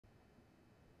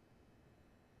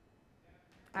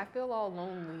I feel all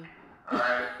lonely. All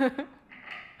right. Whenever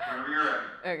you're ready.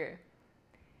 Okay.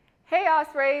 Hey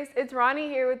Ospreys, it's Ronnie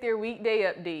here with your weekday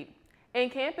update. In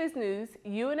campus news,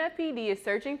 UNFPD is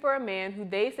searching for a man who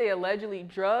they say allegedly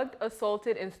drugged,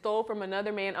 assaulted, and stole from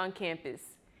another man on campus.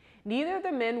 Neither of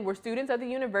the men were students of the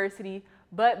university,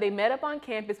 but they met up on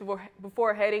campus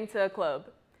before heading to a club.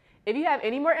 If you have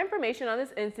any more information on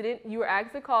this incident, you are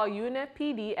asked to call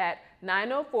UNFPD at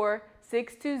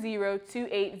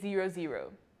 904-620-2800.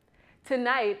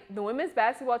 Tonight, the women's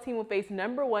basketball team will face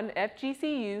 #1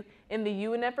 FGCU in the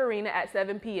UNF Arena at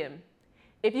 7 p.m.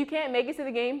 If you can't make it to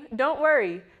the game, don't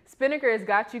worry. Spinnaker has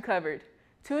got you covered.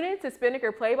 Tune in to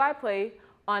Spinnaker Play-by-Play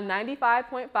on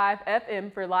 95.5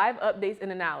 FM for live updates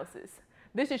and analysis.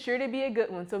 This is sure to be a good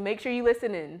one, so make sure you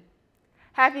listen in.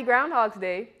 Happy Groundhog's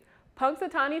Day.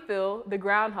 Punxsutawney Phil, the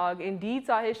groundhog, indeed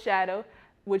saw his shadow,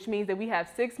 which means that we have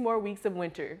 6 more weeks of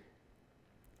winter.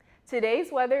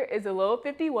 Today's weather is a low of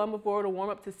 51 before it'll warm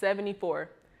up to 74,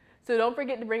 so don't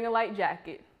forget to bring a light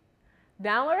jacket.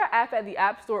 Download our app at the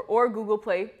App Store or Google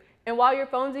Play, and while your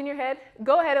phone's in your head,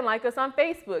 go ahead and like us on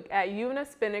Facebook at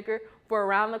UNF Spinnaker for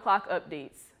around-the-clock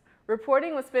updates.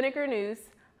 Reporting with Spinnaker News,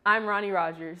 I'm Ronnie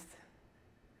Rodgers.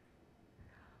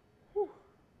 Whew.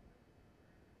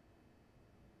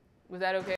 Was that okay?